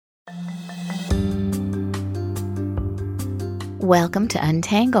Welcome to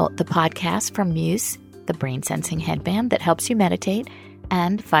Untangled, the podcast from Muse, the brain-sensing headband that helps you meditate,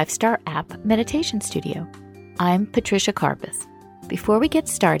 and 5-star app meditation studio. I'm Patricia Karpus. Before we get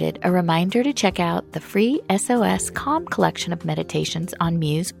started, a reminder to check out the free SOS Calm collection of meditations on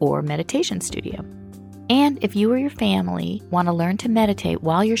Muse or Meditation Studio. And if you or your family want to learn to meditate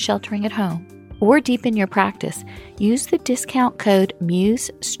while you're sheltering at home or deepen your practice, use the discount code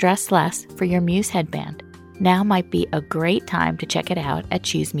MUSESTRESSLESS for your Muse headband. Now might be a great time to check it out at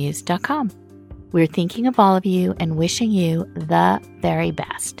choosemuse.com. We're thinking of all of you and wishing you the very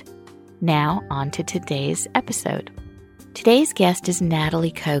best. Now on to today's episode. Today's guest is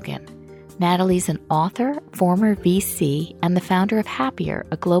Nataly Kogan. Nataly's an author, former VC, and the founder of Happier,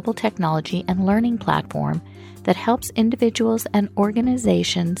 a global technology and learning platform that helps individuals and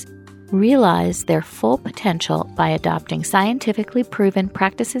organizations realize their full potential by adopting scientifically proven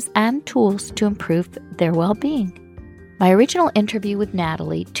practices and tools to improve their well-being. My original interview with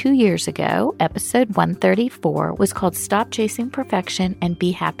Nataly 2 years ago, episode 134, was called Stop Chasing Perfection and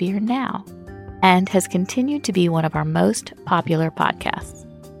Be Happier Now, and has continued to be one of our most popular podcasts.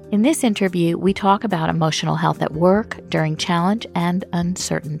 In this interview, we talk about emotional health at work, during challenge, and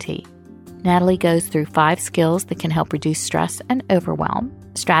uncertainty. Nataly goes through 5 skills that can help reduce stress and overwhelm,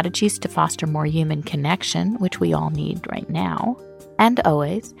 strategies to foster more human connection, which we all need right now, and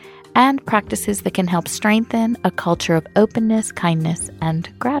always, and practices that can help strengthen a culture of openness, kindness,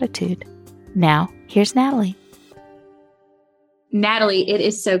 and gratitude. Now, here's Nataly. Nataly, it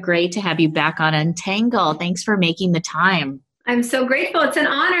is so great to have you back on Untangle. Thanks for making the time. I'm so grateful. It's an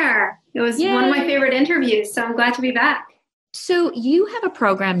honor. It was one of my favorite interviews, so I'm glad to be back. So you have a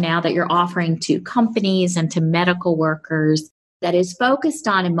program now that you're offering to companies and to medical workers that is focused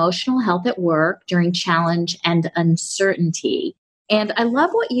on emotional health at work during challenge and uncertainty. And I love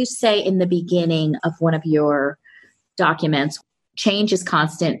what you say in the beginning of one of your documents. Change is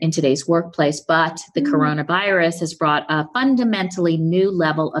constant in today's workplace, but the coronavirus has brought a fundamentally new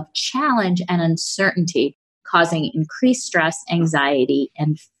level of challenge and uncertainty, causing increased stress, anxiety,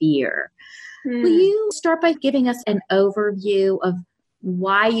 and fear. Will you start by giving us an overview of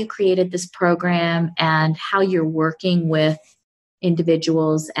why you created this program and how you're working with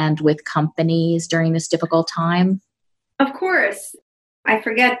individuals and with companies during this difficult time? Of course. I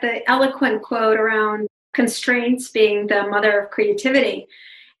forget the eloquent quote around constraints being the mother of creativity.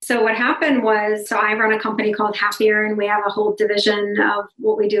 So what happened was, I run a company called Happier, and we have a whole division of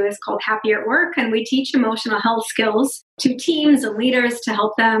what we do is called Happier at Work. And we teach emotional health skills to teams and leaders to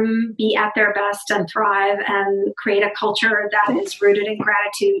help them be at their best and thrive and create a culture that is rooted in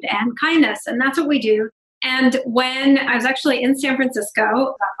gratitude and kindness. And that's what we do. And when I was actually in San Francisco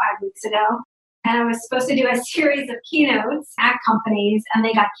about 5 weeks ago, and I was supposed to do a series of keynotes at companies, and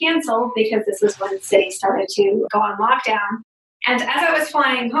they got canceled because this was when the city started to go on lockdown. And as I was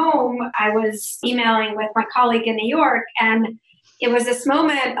flying home, I was emailing with my colleague in New York, and it was this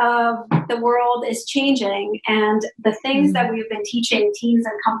moment of the world is changing, and the things that we've been teaching teams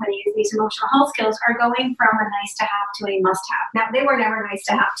and companies, these emotional health skills, are going from a nice to have to a must have. Now, they were never nice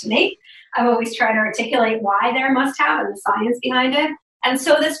to have to me. I've always tried to articulate why they're must have and the science behind it. And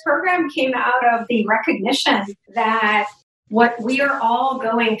so this program came out of the recognition that what we are all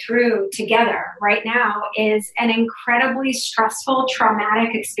going through together right now is an incredibly stressful,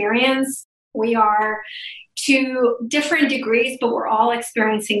 traumatic experience. We are to different degrees, but we're all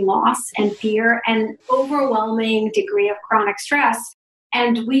experiencing loss and fear and overwhelming degree of chronic stress.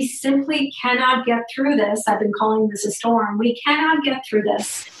 And we simply cannot get through this. I've been calling this a storm. We cannot get through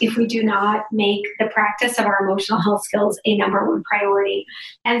this if we do not make the practice of our emotional health skills a number one priority.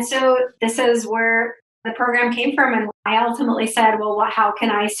 And so this is where the program came from. And I ultimately said, well, how can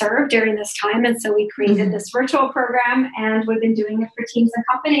I serve during this time? And so we created this virtual program, and we've been doing it for teams and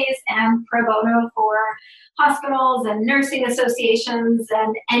companies and pro bono for hospitals and nursing associations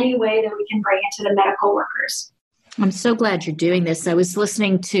and any way that we can bring it to the medical workers. I'm so glad you're doing this. I was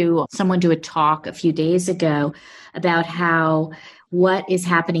listening to someone do a talk a few days ago about how what is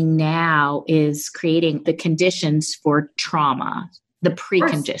happening now is creating the conditions for trauma, the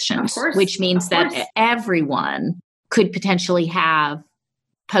preconditions, which means that everyone could potentially have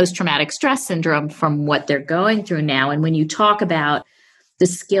post-traumatic stress syndrome from what they're going through now. And when you talk about the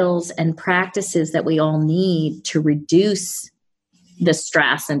skills and practices that we all need to reduce the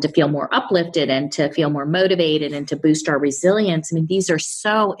stress and to feel more uplifted and to feel more motivated and to boost our resilience. I mean, these are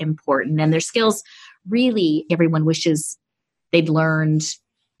so important, and they're skills really everyone wishes they'd learned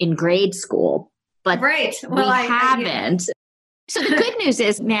in grade school, but we haven't. So the good news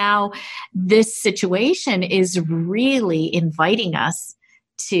is now this situation is really inviting us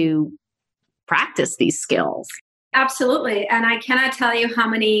to practice these skills. Absolutely. And I cannot tell you how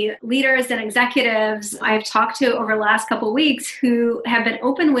many leaders and executives I've talked to over the last couple of weeks who have been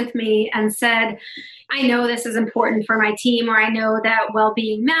open with me and said, I know this is important for my team, or I know that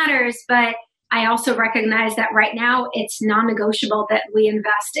well-being matters, but I also recognize that right now it's non-negotiable that we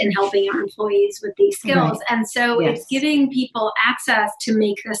invest in helping our employees with these skills. Right. And so It's giving people access to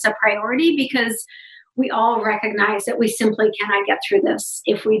make this a priority, because we all recognize that we simply cannot get through this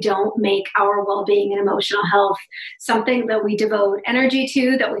if we don't make our well-being and emotional health something that we devote energy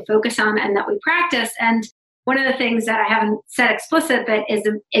to, that we focus on, and that we practice. And one of the things that I haven't said explicit, but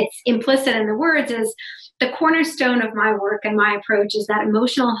it's implicit in the words, is the cornerstone of my work and my approach is that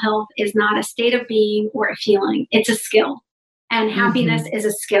emotional health is not a state of being or a feeling. It's a skill. And happiness is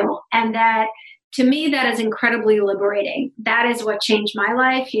a skill. And that, to me, that is incredibly liberating. That is what changed my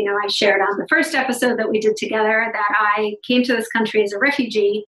life. I shared on the first episode that we did together that I came to this country as a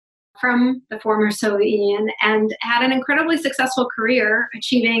refugee from the former Soviet Union and had an incredibly successful career,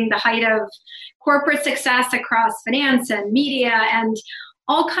 achieving the height of corporate success across finance and media and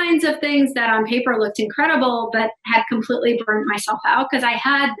all kinds of things that on paper looked incredible, but had completely burnt myself out because I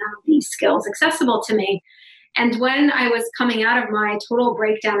had none of these skills accessible to me. And when I was coming out of my total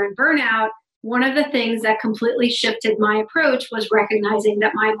breakdown and burnout, one of the things that completely shifted my approach was recognizing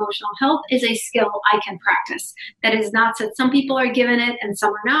that my emotional health is a skill I can practice. That is not that some people are given it and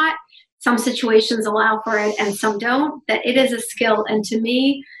some are not. Some situations allow for it and some don't. That it is a skill. And to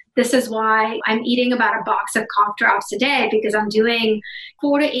me, this is why I'm eating about a box of cough drops a day, because I'm doing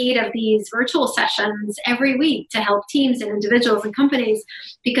 4 to 8 of these virtual sessions every week to help teams and individuals and companies.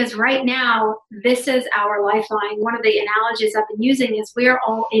 Because right now, this is our lifeline. One of the analogies I've been using is we are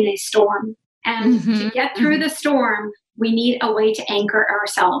all in a storm. And to get through the storm, we need a way to anchor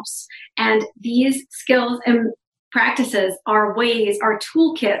ourselves. And these skills and practices are ways, are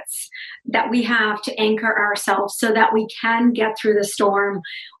toolkits that we have to anchor ourselves so that we can get through the storm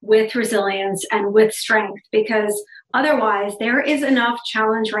with resilience and with strength. Because otherwise, there is enough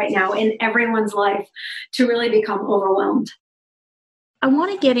challenge right now in everyone's life to really become overwhelmed. I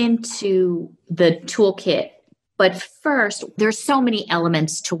want to get into the toolkit. But first, there's so many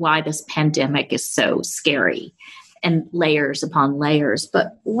elements to why this pandemic is so scary and layers upon layers.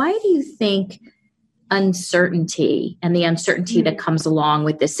 But why do you think uncertainty and the uncertainty that comes along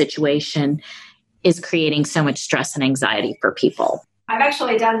with this situation is creating so much stress and anxiety for people? I've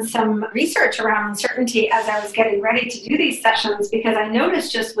actually done some research around uncertainty as I was getting ready to do these sessions, because I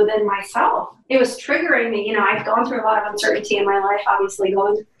noticed just within myself, it was triggering me. I've gone through a lot of uncertainty in my life, obviously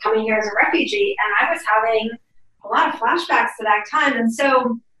coming here as a refugee, and I was having a lot of flashbacks to that time. And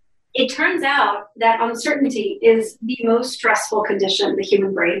so it turns out that uncertainty is the most stressful condition the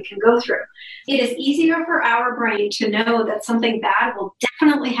human brain can go through. It is easier for our brain to know that something bad will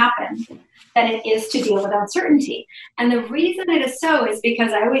definitely happen than it is to deal with uncertainty. And the reason it is so is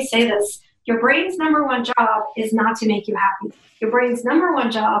because I always say this, your brain's number one job is not to make you happy. Your brain's number one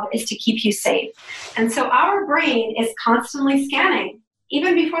job is to keep you safe. And so our brain is constantly scanning,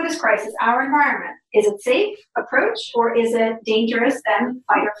 even before this crisis, our environment. Is it safe approach, or is it dangerous, then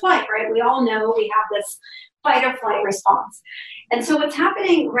fight or flight, right? We all know we have this fight or flight response. And so what's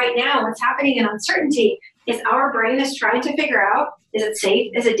happening right now, what's happening in uncertainty, is our brain is trying to figure out, is it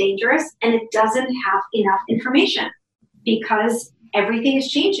safe, is it dangerous? And it doesn't have enough information because everything is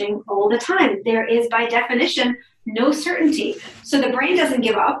changing all the time. There is, by definition, no certainty. So the brain doesn't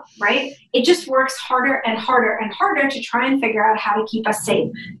give up, right? It just works harder and harder and harder to try and figure out how to keep us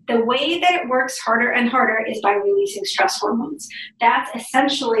safe. The way that it works harder and harder is by releasing stress hormones. That's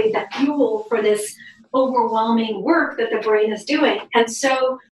essentially the fuel for this overwhelming work that the brain is doing. And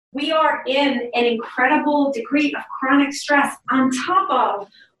so we are in an incredible degree of chronic stress on top of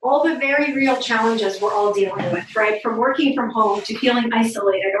all the very real challenges we're all dealing with, right? From working from home to feeling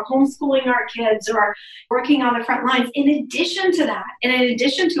isolated or homeschooling our kids or working on the front lines. In addition to that, and in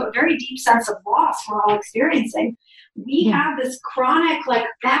addition to a very deep sense of loss we're all experiencing, we have this chronic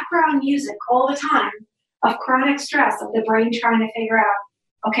background music all the time of chronic stress of the brain trying to figure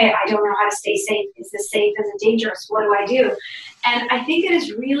out, okay, I don't know how to stay safe. Is this safe? Is it dangerous? What do I do? And I think it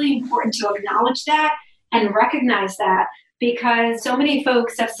is really important to acknowledge that and recognize that, because so many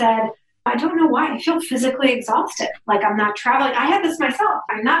folks have said, I don't know why, I feel physically exhausted. Like I'm not traveling. I had this myself.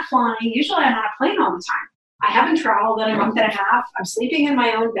 I'm not flying. Usually I'm on a plane all the time. I haven't traveled in a month and a half. I'm sleeping in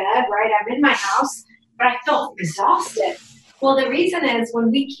my own bed, right? I'm in my house, but I felt exhausted. Well, the reason is when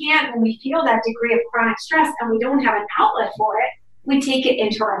we feel that degree of chronic stress and we don't have an outlet for it, we take it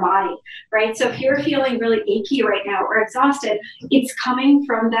into our body, right? So if you're feeling really achy right now or exhausted, it's coming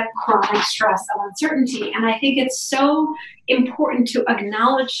from that chronic stress of uncertainty. And I think it's so important to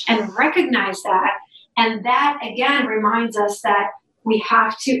acknowledge and recognize that And that, again, reminds us that we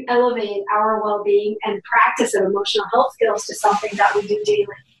have to elevate our well-being and practice of emotional health skills to something that we do daily.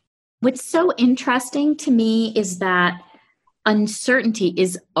 What's so interesting to me is that uncertainty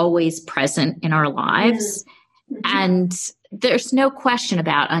is always present in our lives. Mm-hmm. And there's no question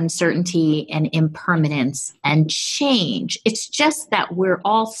about uncertainty and impermanence and change. It's just that we're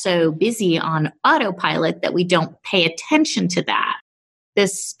all so busy on autopilot that we don't pay attention to that.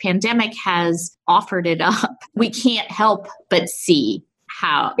 This pandemic has offered it up. We can't help but see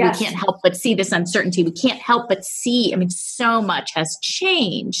how we can't help but see this uncertainty. We can't help but see, so much has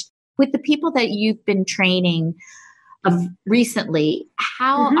changed. With the people that you've been training recently,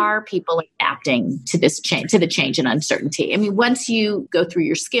 how are people adapting to this change, to the change and uncertainty? Once you go through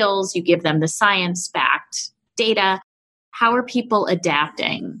your skills, you give them the science-backed data. How are people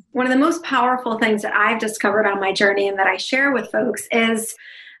adapting? One of the most powerful things that I've discovered on my journey and that I share with folks is,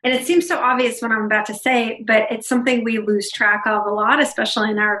 and it seems so obvious what I'm about to say, but it's something we lose track of a lot, especially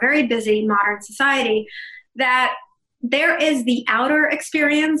in our very busy modern society, that there is the outer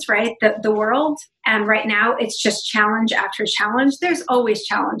experience, right? The world. And right now it's just challenge after challenge. There's always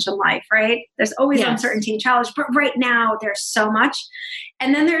challenge in life, right? There's always uncertainty and challenge, but right now there's so much.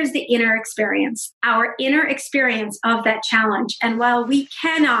 And then there's the inner experience, our inner experience of that challenge. And while we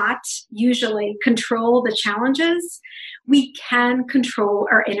cannot usually control the challenges, we can control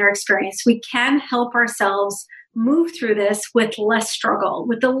our inner experience. We can help ourselves move through this with less struggle,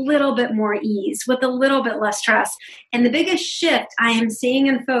 with a little bit more ease, with a little bit less stress. And the biggest shift I am seeing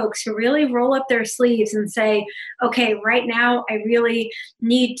in folks who really roll up their sleeves and say, okay, right now I really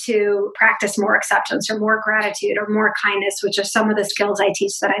need to practice more acceptance or more gratitude or more kindness, which are some of the skills I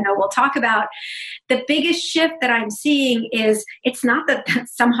teach that I know we'll talk about. The biggest shift that I'm seeing is it's not that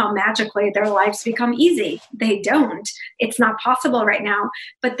somehow magically their lives become easy. They don't. It's not possible right now,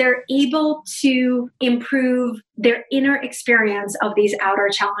 but they're able to improve their inner experience of these outer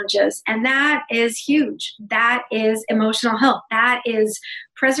challenges. And that is huge. That is emotional health. That is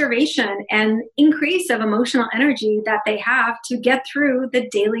preservation and increase of emotional energy that they have to get through the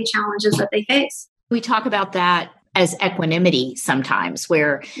daily challenges that they face. We talk about that as equanimity sometimes,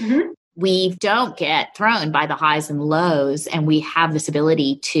 where we don't get thrown by the highs and lows, and we have this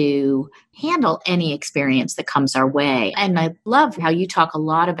ability to handle any experience that comes our way. And I love how you talk a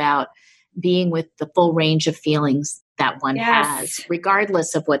lot about being with the full range of feelings that one has,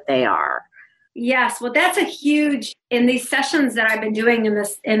 regardless of what they are. Yes. Well, that's a huge, in these sessions that I've been doing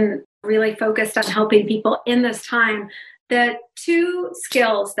in really focused on helping people in this time, the two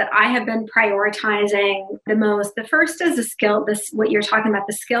skills that I have been prioritizing the most, the first is a skill, what you're talking about,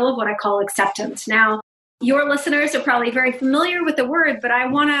 the skill of what I call acceptance. Now, your listeners are probably very familiar with the word, but I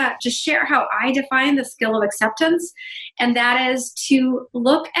want to just share how I define the skill of acceptance. And that is to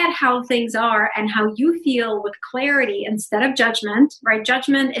look at how things are and how you feel with clarity instead of judgment, right?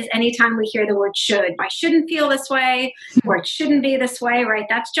 Judgment is anytime we hear the word should. I shouldn't feel this way, or it shouldn't be this way, right?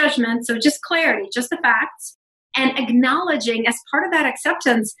 That's judgment. So just clarity, just the facts. And acknowledging, as part of that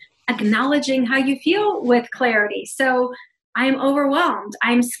acceptance, acknowledging how you feel with clarity. So I'm overwhelmed,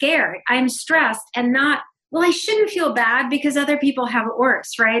 I'm scared, I'm stressed, and not, well, I shouldn't feel bad because other people have it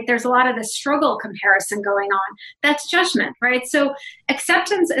worse, right? There's a lot of this struggle comparison going on. That's judgment, right? So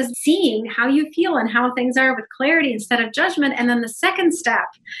acceptance is seeing how you feel and how things are with clarity instead of judgment. And then the second step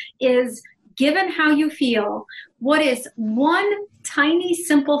is, given how you feel, what is one tiny,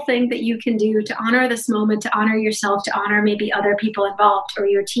 simple thing that you can do to honor this moment, to honor yourself, to honor maybe other people involved or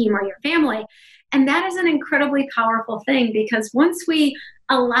your team or your family? And that is an incredibly powerful thing, because once we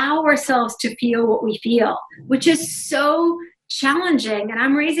allow ourselves to feel what we feel, which is so challenging, and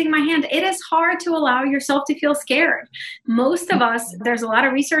I'm raising my hand, it is hard to allow yourself to feel scared. Most of us, there's a lot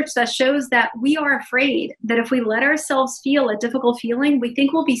of research that shows that we are afraid that if we let ourselves feel a difficult feeling, we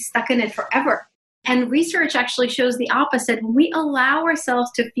think we'll be stuck in it forever. And research actually shows the opposite. When we allow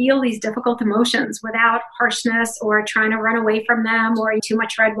ourselves to feel these difficult emotions without harshness or trying to run away from them or eat too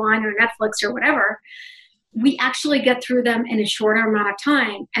much red wine or Netflix or whatever, we actually get through them in a shorter amount of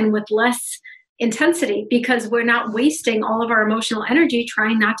time and with less intensity, because we're not wasting all of our emotional energy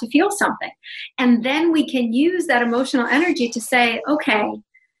trying not to feel something. And then we can use that emotional energy to say, okay,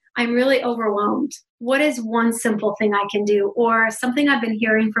 I'm really overwhelmed. What is one simple thing I can do? Or something I've been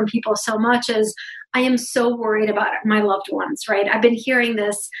hearing from people so much is, I am so worried about my loved ones, right? I've been hearing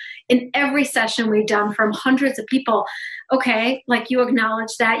this in every session we've done from hundreds of people. Okay, like you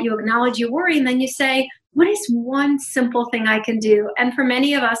acknowledge that, you acknowledge your worry, and then you say, what is one simple thing I can do? And for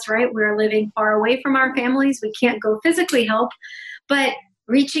many of us, right, we're living far away from our families. We can't go physically help, but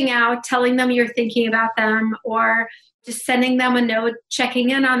reaching out, telling them you're thinking about them, or just sending them a note, checking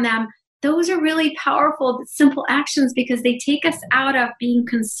in on them, those are really powerful, simple actions because they take us out of being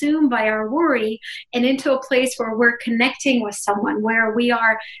consumed by our worry and into a place where we're connecting with someone, where we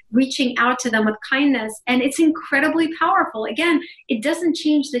are reaching out to them with kindness. And it's incredibly powerful. Again, it doesn't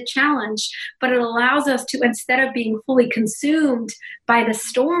change the challenge, but it allows us to, instead of being fully consumed by the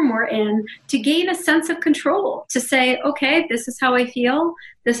storm we're in, to gain a sense of control, to say, okay, this is how I feel.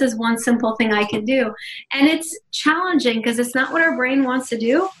 This is one simple thing I can do. And it's challenging because it's not what our brain wants to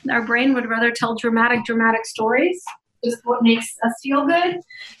do. Our brain would rather tell dramatic stories, just what makes us feel good.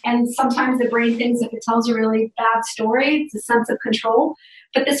 And sometimes the brain thinks if it tells a really bad story, it's a sense of control.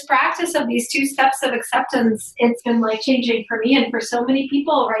 But this practice of these 2 steps of acceptance, it's been life-changing for me and for so many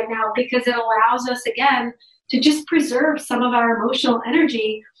people right now, because it allows us, again, to just preserve some of our emotional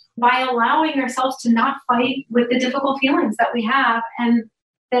energy by allowing ourselves to not fight with the difficult feelings that we have, and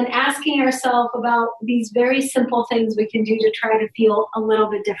then asking ourselves about these very simple things we can do to try to feel a little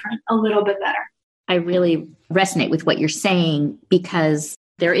bit different, a little bit better. I really resonate with what you're saying, because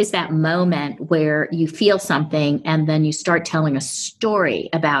there is that moment where you feel something and then you start telling a story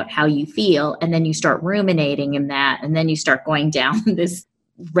about how you feel, and then you start ruminating in that, and then you start going down this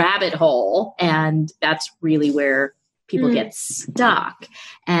rabbit hole, and that's really where people get stuck.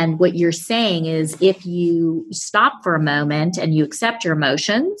 And what you're saying is, if you stop for a moment and you accept your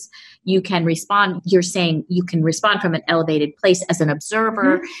emotions, you can respond. You're saying you can respond from an elevated place as an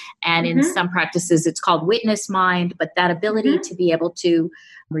observer. And in some practices, it's called witness mind. But that ability to be able to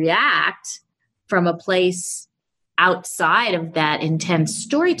react from a place outside of that intense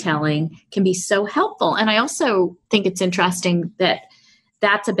storytelling can be so helpful. And I also think it's interesting that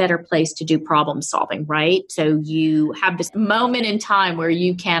that's a better place to do problem solving, right? So you have this moment in time where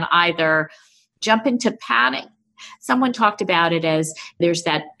you can either jump into panic. Someone talked about it as there's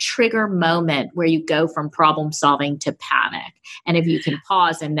that trigger moment where you go from problem solving to panic. And if you can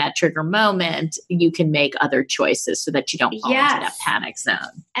pause in that trigger moment, you can make other choices so that you don't fall into that panic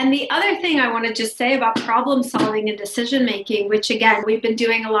zone. And the other thing I want to just say about problem solving and decision making, which again, we've been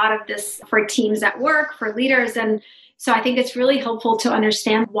doing a lot of this for teams at work, for leaders, and so I think it's really helpful to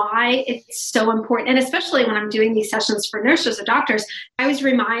understand why it's so important. And especially when I'm doing these sessions for nurses or doctors, I always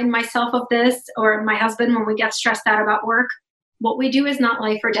remind myself of this, or my husband, when we get stressed out about work. What we do is not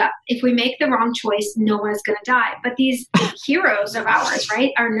life or death. If we make the wrong choice, no one is going to die. But these heroes of ours,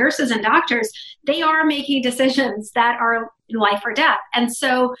 right, our nurses and doctors, they are making decisions that are life or death. And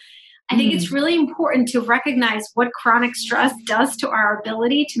so I think it's really important to recognize what chronic stress does to our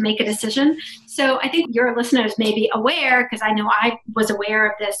ability to make a decision. So I think your listeners may be aware, because I know I was aware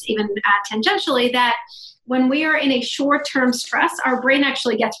of this even tangentially, that when we are in a short-term stress, our brain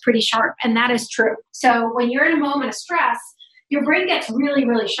actually gets pretty sharp. And that is true. So when you're in a moment of stress, your brain gets really,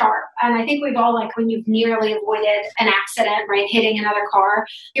 really sharp. And I think we've all, like, when you've nearly avoided an accident, right, hitting another car,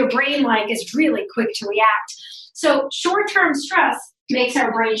 your brain is really quick to react. So short-term stress makes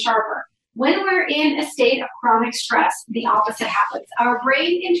our brain sharper. When we're in a state of chronic stress, the opposite happens. Our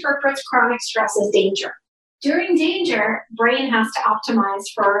brain interprets chronic stress as danger. During danger, brain has to optimize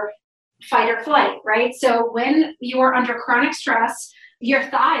for fight or flight, right? So when you're under chronic stress, your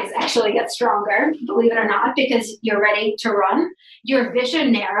thighs actually get stronger, believe it or not, because you're ready to run. Your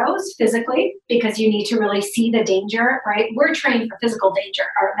vision narrows physically because you need to really see the danger, right? We're trained for physical danger,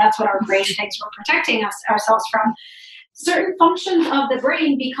 or that's what our brain thinks we're protecting ourselves from. Certain functions of the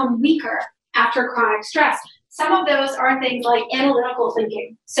brain become weaker after chronic stress. Some of those are things like analytical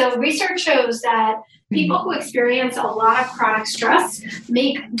thinking. So research shows that people who experience a lot of chronic stress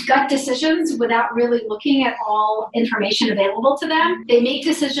make gut decisions without really looking at all information available to them. They make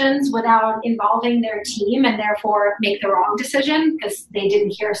decisions without involving their team, and therefore make the wrong decision because they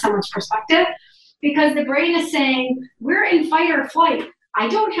didn't hear someone's perspective. Because the brain is saying, we're in fight or flight. I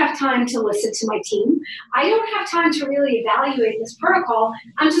don't have time to listen to my team. I don't have time to really evaluate this protocol.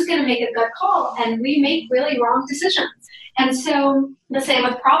 I'm just going to make a gut call, and we make really wrong decisions. And so the same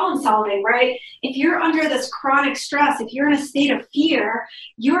with problem solving, right? If you're under this chronic stress, if you're in a state of fear,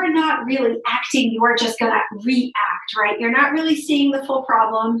 you're not really acting. You're just going to react, right? You're not really seeing the full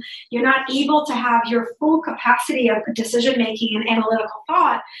problem. You're not able to have your full capacity of decision making and analytical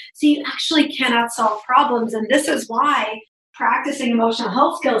thought. So you actually cannot solve problems. And this is why practicing emotional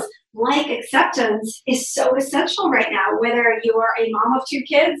health skills like acceptance is so essential right now, whether you are a mom of 2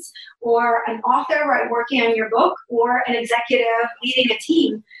 kids or an author, right, working on your book, or an executive leading a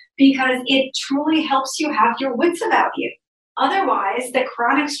team, because it truly helps you have your wits about you. Otherwise, the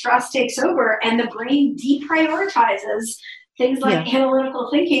chronic stress takes over and the brain deprioritizes things like analytical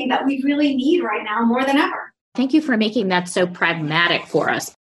thinking that we really need right now more than ever. Thank you for making that so pragmatic for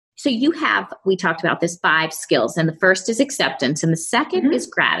us. So we talked about this 5 skills, and the first is acceptance, and the second is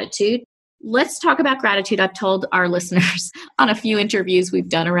gratitude. let's talk about gratitude. I've told our listeners on a few interviews we've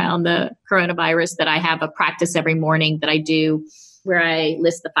done around the coronavirus that I have a practice every morning that I do where I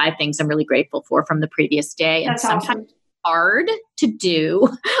list the 5 things I'm really grateful for from the previous day. And That's sometimes awesome. it's hard to do.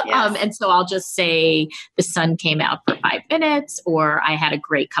 Yes. And so I'll just say the sun came out for 5 minutes, or I had a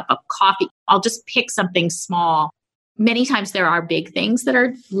great cup of coffee. I'll just pick something small. Many times there are big things that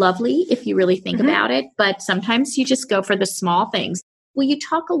are lovely if you really think about it, but sometimes you just go for the small things. Will you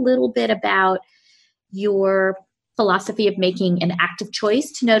talk a little bit about your philosophy of making an active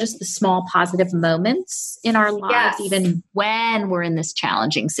choice to notice the small positive moments in our lives, even when we're in this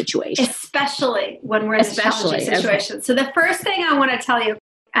challenging situation? Especially when we're in this challenging situation. Okay. So the first thing I want to tell you,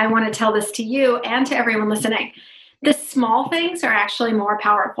 I want to tell this to you and to everyone listening. The small things are actually more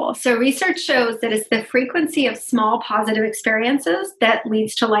powerful. So research shows that it's the frequency of small positive experiences that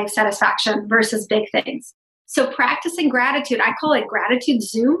leads to life satisfaction versus big things. So practicing gratitude, I call it gratitude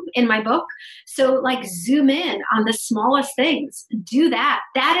zoom in my book. So like zoom in on the smallest things. Do that.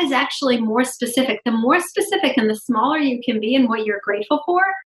 That is actually more specific. The more specific and the smaller you can be in what you're grateful for,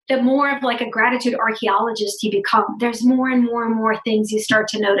 the more of like a gratitude archaeologist you become. There's more and more and more things you start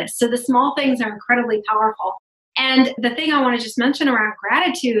to notice. So the small things are incredibly powerful. And the thing I want to just mention around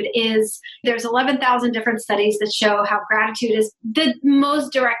gratitude is there's 11,000 different studies that show how gratitude is the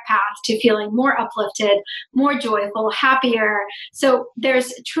most direct path to feeling more uplifted, more joyful, happier. So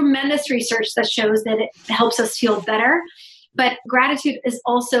there's tremendous research that shows that it helps us feel better. But gratitude is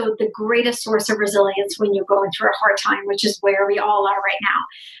also the greatest source of resilience when you're going through a hard time, which is where we all are right now.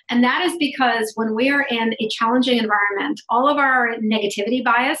 And that is because when we are in a challenging environment, all of our negativity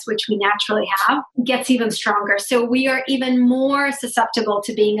bias, which we naturally have, gets even stronger. So we are even more susceptible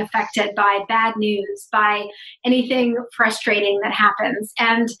to being affected by bad news, by anything frustrating that happens.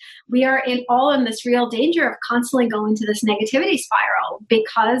 And we are all in this real danger of constantly going to this negativity spiral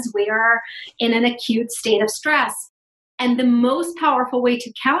because we are in an acute state of stress. And the most powerful way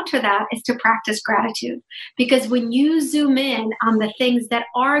to counter that is to practice gratitude. Because when you zoom in on the things that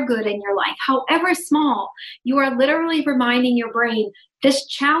are good in your life, however small, you are literally reminding your brain, this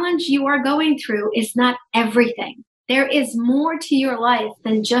challenge you are going through is not everything. There is more to your life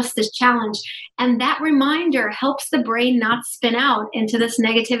than just this challenge. And that reminder helps the brain not spin out into this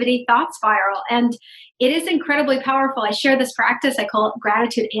negativity thought spiral. And it is incredibly powerful. I share this practice. I call it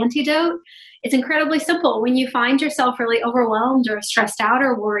gratitude antidote. It's incredibly simple. When you find yourself really overwhelmed or stressed out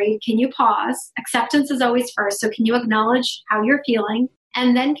or worried, can you pause? Acceptance is always first. So can you acknowledge how you're feeling?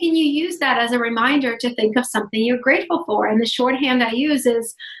 And then can you use that as a reminder to think of something you're grateful for? And the shorthand I use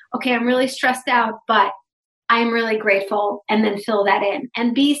is, okay, I'm really stressed out, but I'm really grateful. And then fill that in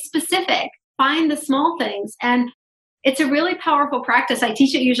and be specific. Find the small things. And it's a really powerful practice. I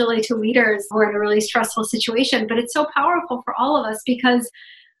teach it usually to leaders who are in a really stressful situation, but it's so powerful for all of us because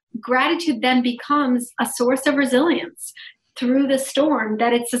gratitude then becomes a source of resilience through the storm,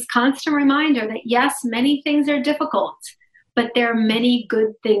 that it's this constant reminder that yes, many things are difficult, but there are many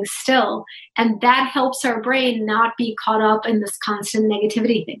good things still. And that helps our brain not be caught up in this constant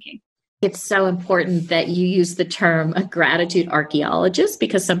negativity thinking. It's so important that you use the term a gratitude archaeologist,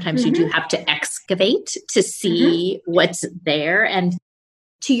 because sometimes you do have to excavate to see what's there. And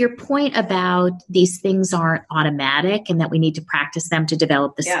to your point about these things aren't automatic and that we need to practice them to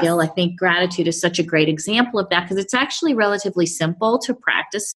develop the skill, I think gratitude is such a great example of that because it's actually relatively simple to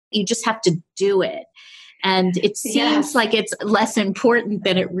practice. You just have to do it. And it seems like it's less important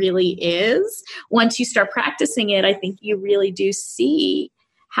than it really is. Once you start practicing it, I think you really do see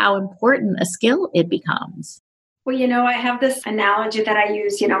how important a skill it becomes. Well, I have this analogy that I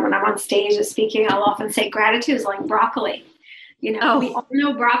use, when I'm on stage and speaking, I'll often say gratitude is like broccoli. We all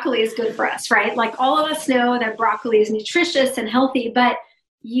know broccoli is good for us, right? Like all of us know that broccoli is nutritious and healthy, but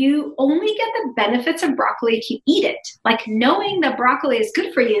you only get the benefits of broccoli if you eat it. Like knowing that broccoli is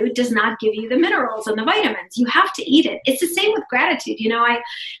good for you does not give you the minerals and the vitamins. You have to eat it. It's the same with gratitude. I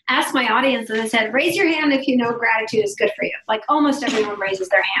asked my audience and I said, raise your hand if you know gratitude is good for you. Like almost everyone raises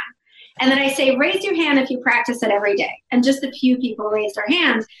their hand. And then I say, raise your hand if you practice it every day. And just a few people raise their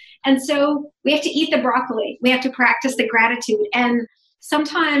hands. And so we have to eat the broccoli. We have to practice the gratitude. And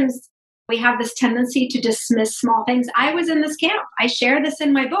sometimes we have this tendency to dismiss small things. I was in this camp. I share this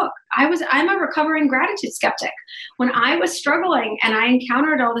in my book. I'm a recovering gratitude skeptic. When I was struggling and I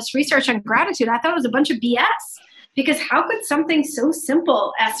encountered all this research on gratitude, I thought it was a bunch of BS. Because how could something so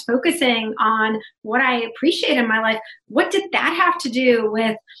simple as focusing on what I appreciate in my life, what did that have to do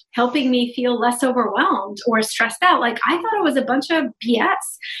with helping me feel less overwhelmed or stressed out? Like I thought it was a bunch of BS.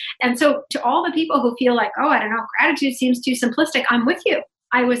 And so to all the people who feel like, oh, I don't know, gratitude seems too simplistic, I'm with you.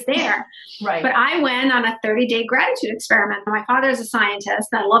 I was there. Right. But I went on a 30-day gratitude experiment. My father's a scientist.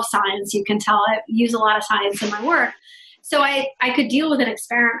 I love science. You can tell I use a lot of science in my work. So I could deal with an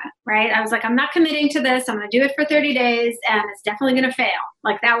experiment, right? I was like, I'm not committing to this. I'm going to do it for 30 days and it's definitely going to fail.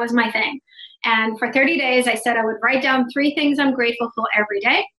 Like that was my thing. And for 30 days, I said I would write down 3 things I'm grateful for every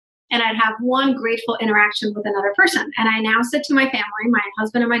day. And I'd have 1 grateful interaction with another person. And I announced it to my family, my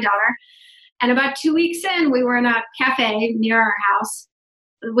husband and my daughter. And about 2 weeks in, we were in a cafe near our house.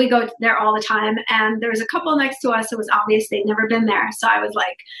 We go there all the time. And there was a couple next to us. It was obvious they'd never been there. So I was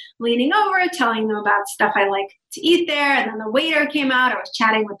like leaning over, telling them about stuff I like to eat there. And then the waiter came out. I was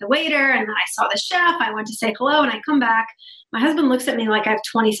chatting with the waiter. And then I saw the chef. I went to say hello and I come back. My husband looks at me like I have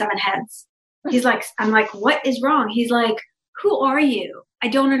 27 heads. He's like, I'm like, what is wrong? He's like, who are you? I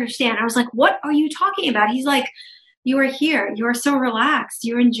don't understand. I was like, what are you talking about? He's like, you are here. You are so relaxed.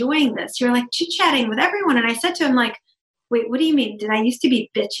 You're enjoying this. You're like chit-chatting with everyone. And I said to him, like, wait, what do you mean? Did I used to be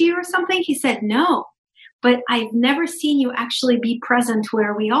bitchy or something? He said, no, but I've never seen you actually be present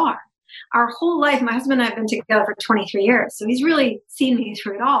where we are. Our whole life, my husband and I have been together for 23 years. So he's really seen me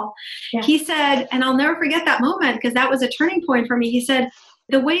through it all. Yeah. He said, and I'll never forget that moment because that was a turning point for me. He said,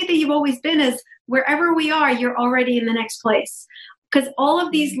 the way that you've always been is wherever we are, you're already in the next place. Because all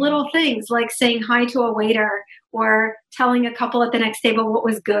of these little things like saying hi to a waiter or telling a couple at the next table what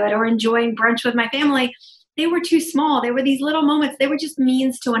was good or enjoying brunch with my family, they were too small. They were these little moments. They were just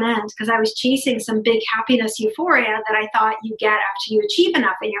means to an end because I was chasing some big happiness euphoria that I thought you get after you achieve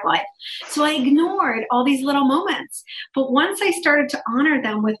enough in your life. So I ignored all these little moments. But once I started to honor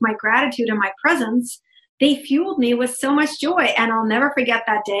them with my gratitude and my presence, they fueled me with so much joy. And I'll never forget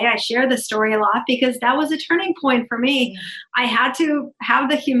that day. I share this story a lot because that was a turning point for me. I had to have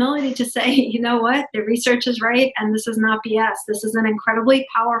the humility to say, you know what, the research is right. And this is not BS. This is an incredibly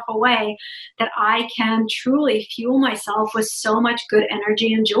powerful way that I can truly fuel myself with so much good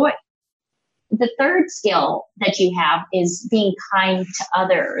energy and joy. The third skill that you have is being kind to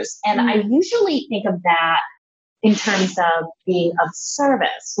others. And I usually think of that in terms of being of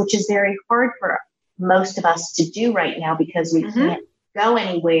service, which is very hard for most of us to do right now because we can't go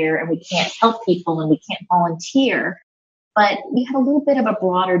anywhere and we can't help people and we can't volunteer. But you have a little bit of a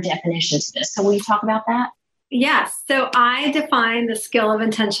broader definition to this. So will you talk about that? Yes. So I define the skill of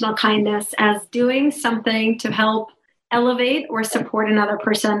intentional kindness as doing something to help elevate or support another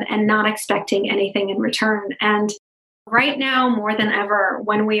person and not expecting anything in return. And right now, more than ever,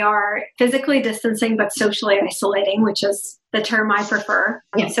 when we are physically distancing but socially isolating, which is the term I prefer.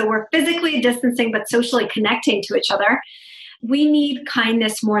 Yes. So we're physically distancing but socially connecting to each other. We need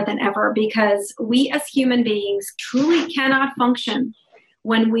kindness more than ever because we as human beings truly cannot function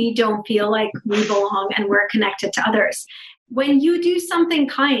when we don't feel like we belong and we're connected to others. When you do something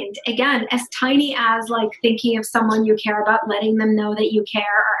kind, again, as tiny as like thinking of someone you care about, letting them know that you care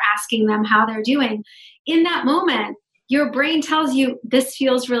or asking them how they're doing, in that moment, your brain tells you this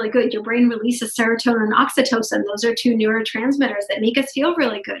feels really good. Your brain releases serotonin and oxytocin. Those are 2 neurotransmitters that make us feel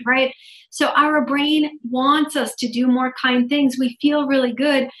really good, right? So our brain wants us to do more kind things. We feel really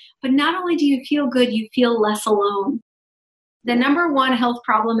good, but not only do you feel good, you feel less alone. The number 1 health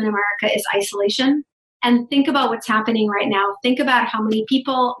problem in America is isolation. And think about what's happening right now. Think about how many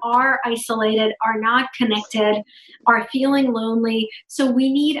people are isolated, are not connected, are feeling lonely. So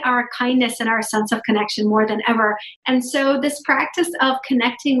we need our kindness and our sense of connection more than ever. And so this practice of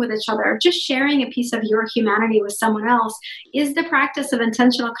connecting with each other, just sharing a piece of your humanity with someone else, is the practice of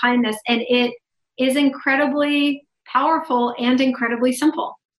intentional kindness. And it is incredibly powerful and incredibly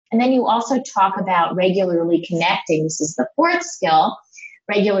simple. And then you also talk about regularly connecting. This is the 4th skill.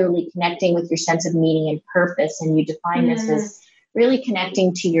 Regularly connecting with your sense of meaning and purpose. And you define this as really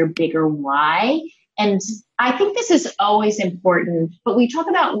connecting to your bigger why. And I think this is always important, but we talk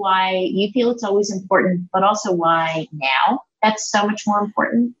about why you feel it's always important, but also why now that's so much more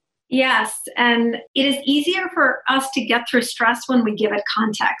important. Yes. And it is easier for us to get through stress when we give it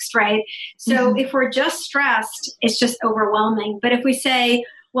context, right? So if we're just stressed, it's just overwhelming. But if we say,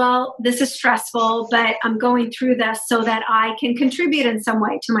 well, this is stressful, but I'm going through this so that I can contribute in some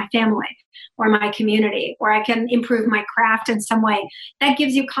way to my family or my community, or I can improve my craft in some way. That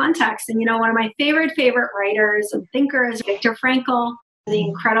gives you context. And, you know, one of my favorite writers and thinkers, Viktor Frankl, the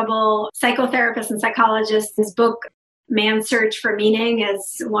incredible psychotherapist and psychologist, his book, Man's Search for Meaning,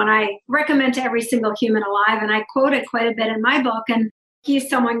 is one I recommend to every single human alive. And I quote it quite a bit in my book. And he's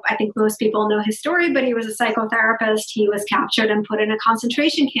someone, I think most people know his story, but he was a psychotherapist. He was captured and put in a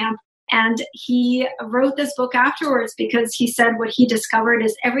concentration camp. And he wrote this book afterwards because he said what he discovered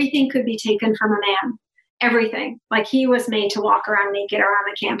is everything could be taken from a man everything. Like he was made to walk around naked around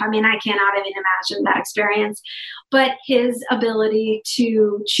the camp. I mean, I cannot even imagine that experience, but his ability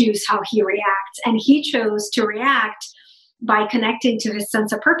to choose how he reacts. And he chose to react by connecting to his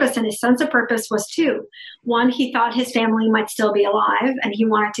sense of purpose. And his sense of purpose was two. One, he thought his family might still be alive and he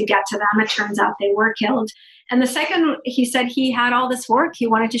wanted to get to them. It turns out they were killed. And the second, he said he had all this work he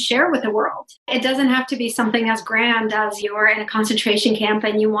wanted to share with the world. It doesn't have to be something as grand as you're in a concentration camp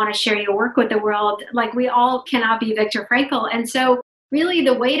and you want to share your work with the world. Like we all cannot be Viktor Frankl. And so really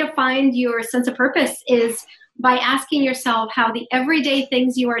the way to find your sense of purpose is by asking yourself how the everyday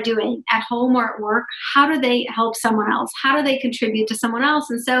things you are doing at home or at work, how do they help someone else? How do they contribute to someone else?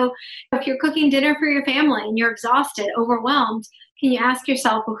 And so if you're cooking dinner for your family and you're exhausted, overwhelmed, can you ask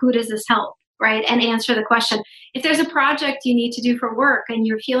yourself, well, who does this help? Right? And answer the question. If there's a project you need to do for work and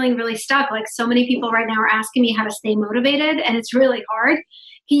you're feeling really stuck, like so many people right now are asking me how to stay motivated and it's really hard,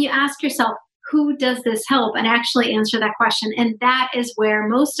 can you ask yourself, who does this help? And actually answer that question. And that is where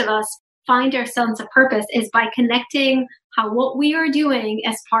most of us find our sense of purpose, is by connecting how what we are doing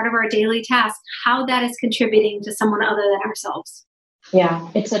as part of our daily task, how that is contributing to someone other than ourselves. Yeah,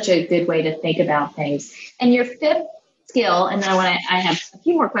 it's such a good way to think about things. And your fifth skill, and then I have a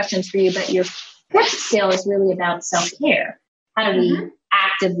few more questions for you, but your fifth skill is really about self-care. How do we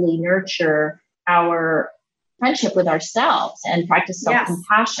actively nurture our friendship with ourselves and practice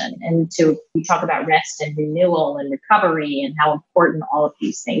self-compassion? And you talk about rest and renewal and recovery and how important all of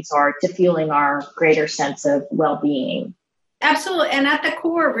these things are to fueling our greater sense of well-being. Absolutely. And at the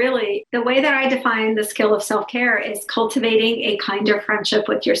core, really, the way that I define the skill of self-care is cultivating a kinder friendship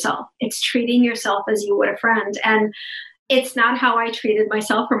with yourself. It's treating yourself as you would a friend. And it's not how I treated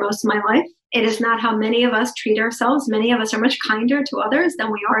myself for most of my life. It is not how many of us treat ourselves. Many of us are much kinder to others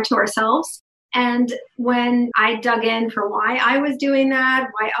than we are to ourselves. And when I dug in for why I was doing that,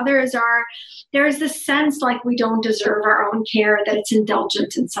 why others are, there's this sense like we don't deserve our own care, that it's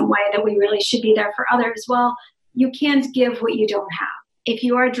indulgent in some way, that we really should be there for others. Well, you can't give what you don't have. If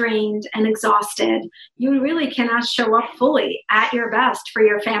you are drained and exhausted, you really cannot show up fully at your best for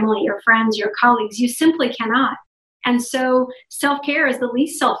your family, your friends, your colleagues. You simply cannot. And so self-care is the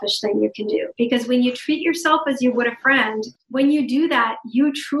least selfish thing you can do, because when you treat yourself as you would a friend, when you do that,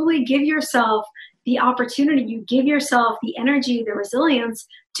 you truly give yourself the opportunity, you give yourself the energy, the resilience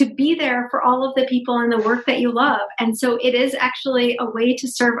to be there for all of the people and the work that you love. And so it is actually a way to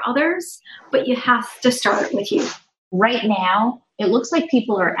serve others, but you have to start with you. Right now, it looks like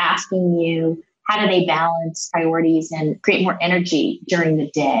people are asking you, how do they balance priorities and create more energy during the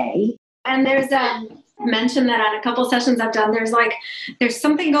day? And there's mentioned that on a couple sessions I've done, there's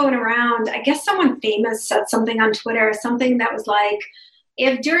something going around. I guess someone famous said something on Twitter, something that was like,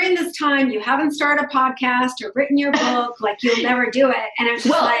 if during this time you haven't started a podcast or written your book, like you'll never do it. And it was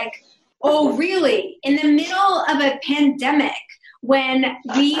just like, oh, really? In the middle of a pandemic, when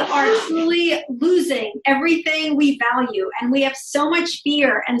we are truly losing everything we value and we have so much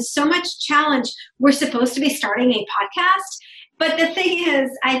fear and so much challenge, we're supposed to be starting a podcast? But the thing is,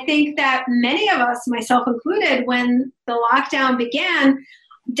 I think that many of us, myself included, when the lockdown began,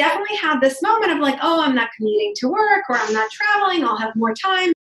 definitely had this moment of like, oh, I'm not commuting to work, or I'm not traveling, I'll have more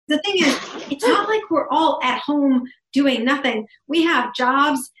time. The thing is, it's not like we're all at home doing nothing. We have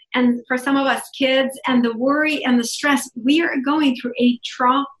jobs, and for some of us, kids, and the worry and the stress, we are going through a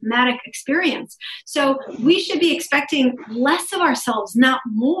traumatic experience. So we should be expecting less of ourselves, not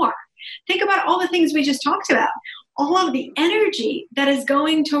more. Think about all the things we just talked about. All of the energy that is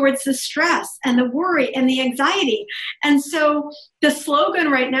going towards the stress and the worry and the anxiety. And so the slogan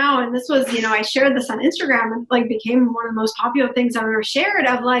right now, and this was, I shared this on Instagram and like became one of the most popular things I've ever shared,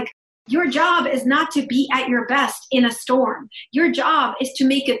 of like, your job is not to be at your best in a storm. Your job is to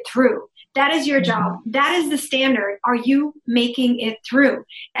make it through. That is your job. That is the standard. Are you making it through?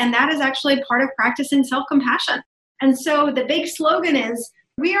 And that is actually part of practicing self-compassion. And so the big slogan is,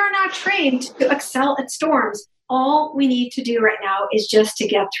 we are not trained to excel at storms. All we need to do right now is just to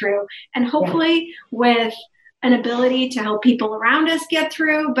get through, and hopefully with an ability to help people around us get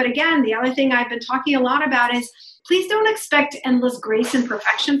through. But again, the other thing I've been talking a lot about is, please don't expect endless grace and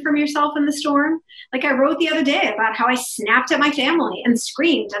perfection from yourself in the storm. Like I wrote the other day about how I snapped at my family and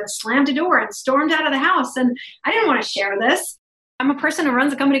screamed and slammed a door and stormed out of the house. And I didn't want to share this. I'm a person who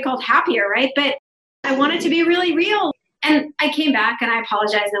runs a company called Happier, right? But I wanted to be really real. And I came back and I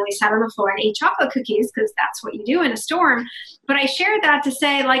apologized, and then we sat on the floor and ate chocolate cookies, because that's what you do in a storm. But I shared that to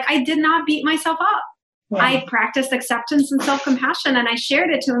say, like, I did not beat myself up. Yeah. I practiced acceptance and self-compassion, and I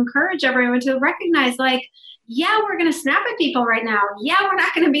shared it to encourage everyone to recognize, like, yeah, we're going to snap at people right now. Yeah, we're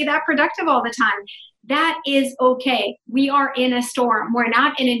not going to be that productive all the time. that is okay. We are in a storm. We're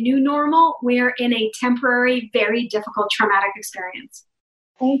not in a new normal. We're in a temporary, very difficult traumatic experience.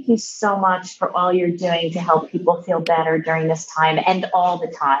 Thank you so much for all you're doing to help people feel better during this time and all the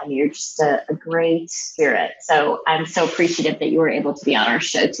time. You're just a great spirit. So I'm so appreciative that you were able to be on our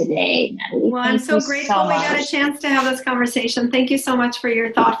show today, Nataly. Well, I'm so grateful we got a chance to have this conversation. Thank you so much for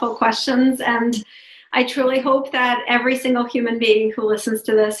your thoughtful questions. And I truly hope that every single human being who listens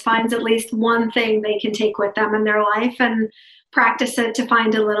to this finds at least one thing they can take with them in their life and practice it to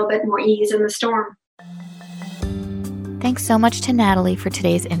find a little bit more ease in the storm. Thanks so much to Nataly for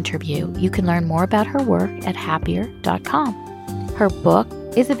today's interview. You can learn more about her work at happier.com. Her book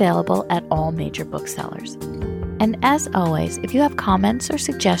is available at all major booksellers. And as always, if you have comments or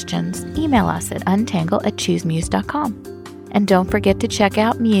suggestions, email us at untangle@choosemuse.com. And don't forget to check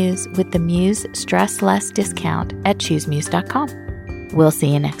out Muse with the Muse Stress Less discount at choosemuse.com. We'll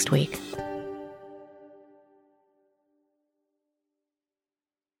see you next week.